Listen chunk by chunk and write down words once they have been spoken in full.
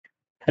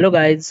Hello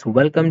guys,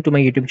 welcome to my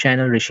YouTube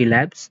channel Rishi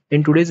Labs.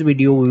 In today's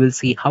video, we will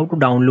see how to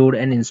download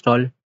and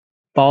install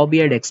Power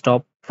BI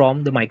Desktop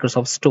from the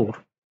Microsoft Store.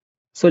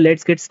 So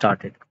let's get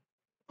started.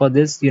 For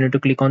this, you need to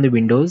click on the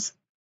Windows.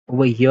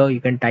 Over here, you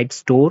can type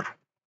Store.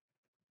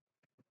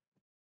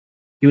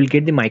 You will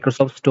get the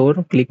Microsoft Store.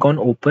 Click on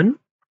Open.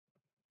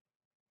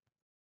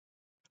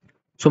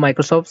 So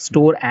Microsoft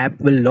Store app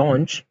will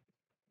launch.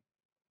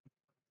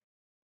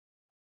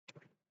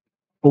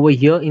 Over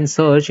here in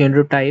search, you need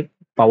to type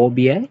Power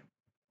BI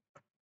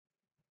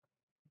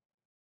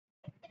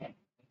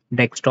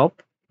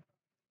Desktop.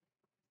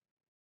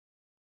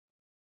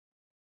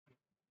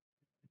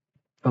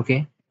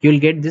 Okay, you'll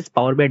get this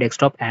Power BI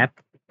Desktop app.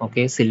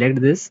 Okay, select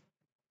this.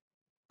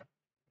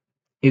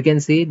 You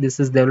can see this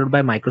is developed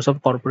by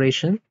Microsoft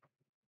Corporation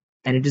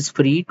and it is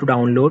free to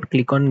download.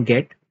 Click on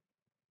Get.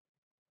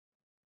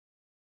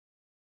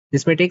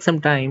 This may take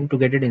some time to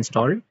get it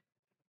installed.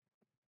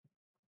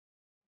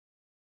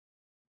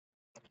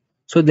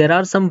 So there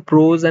are some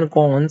pros and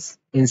cons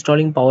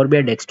installing Power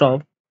BI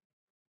Desktop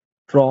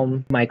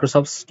from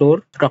Microsoft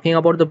Store. Talking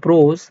about the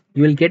pros,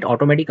 you will get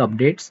automatic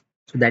updates.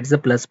 So that's the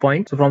plus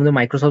point. So from the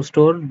Microsoft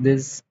Store,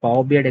 this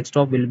Power BI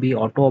Desktop will be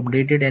auto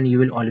updated and you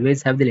will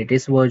always have the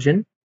latest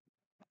version.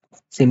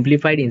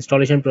 Simplified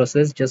installation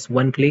process, just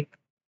one click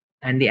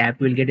and the app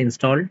will get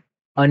installed.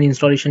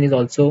 Uninstallation is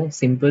also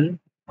simple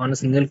on a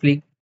single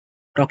click.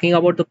 Talking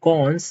about the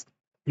cons,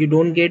 you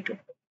don't get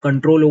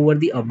control over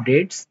the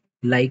updates.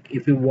 Like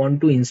if you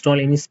want to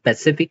install any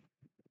specific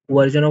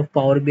version of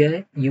Power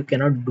BI, you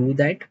cannot do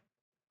that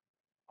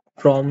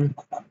from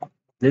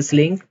this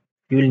link.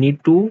 You will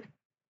need to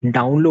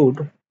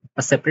download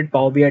a separate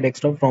Power BI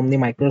desktop from the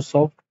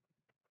Microsoft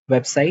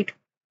website.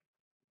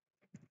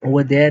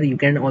 Over there, you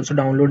can also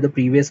download the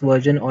previous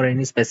version or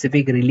any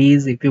specific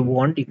release. If you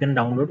want, you can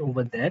download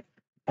over there.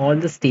 All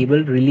the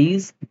stable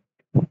release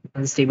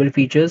and stable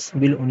features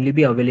will only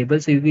be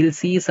available. So you will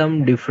see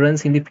some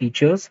difference in the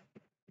features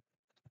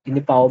in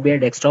the Power BI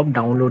desktop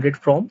downloaded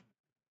from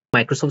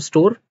Microsoft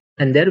Store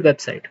and their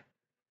website.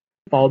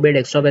 Power BI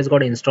desktop has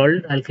got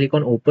installed. I'll click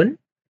on open.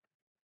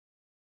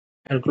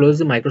 I'll close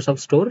the Microsoft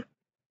Store.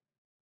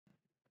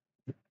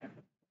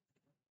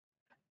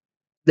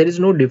 There is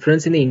no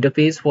difference in the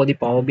interface for the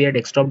Power BI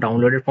desktop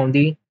downloaded from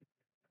the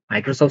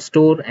Microsoft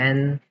Store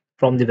and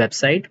from the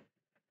website.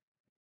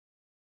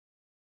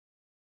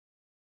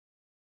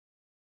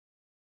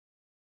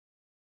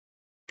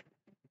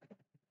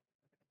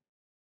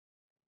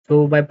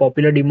 So by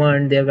popular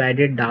demand, they have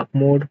added dark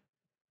mode.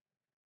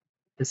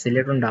 Just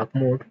select on dark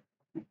mode.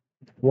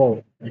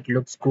 Wow, it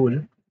looks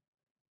cool.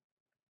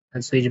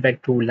 I'll switch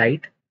back to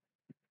light.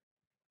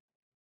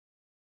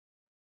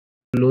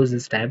 Close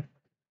this tab.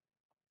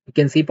 You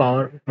can see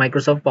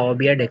Microsoft Power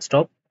BI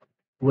desktop.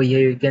 Over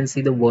here you can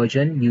see the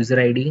version, user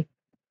ID,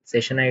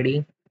 session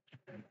ID.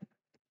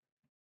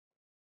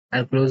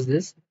 I'll close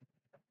this.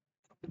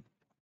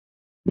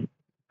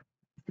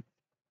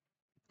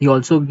 You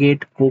also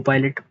get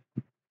Copilot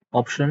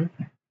option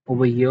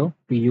over here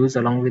to use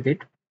along with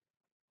it.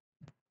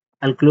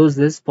 I'll close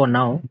this for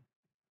now.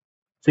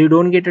 So you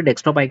don't get a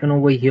desktop icon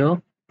over here.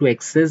 To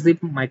access the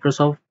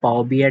Microsoft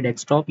Power BI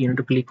desktop, you need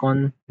to click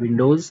on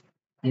Windows.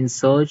 In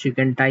search, you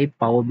can type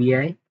Power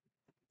BI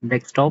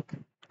desktop.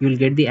 You will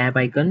get the app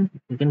icon.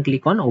 You can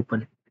click on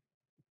open.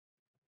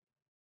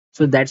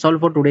 So that's all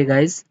for today,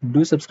 guys.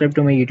 Do subscribe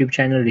to my YouTube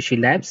channel Rishi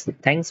Labs.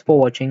 Thanks for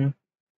watching.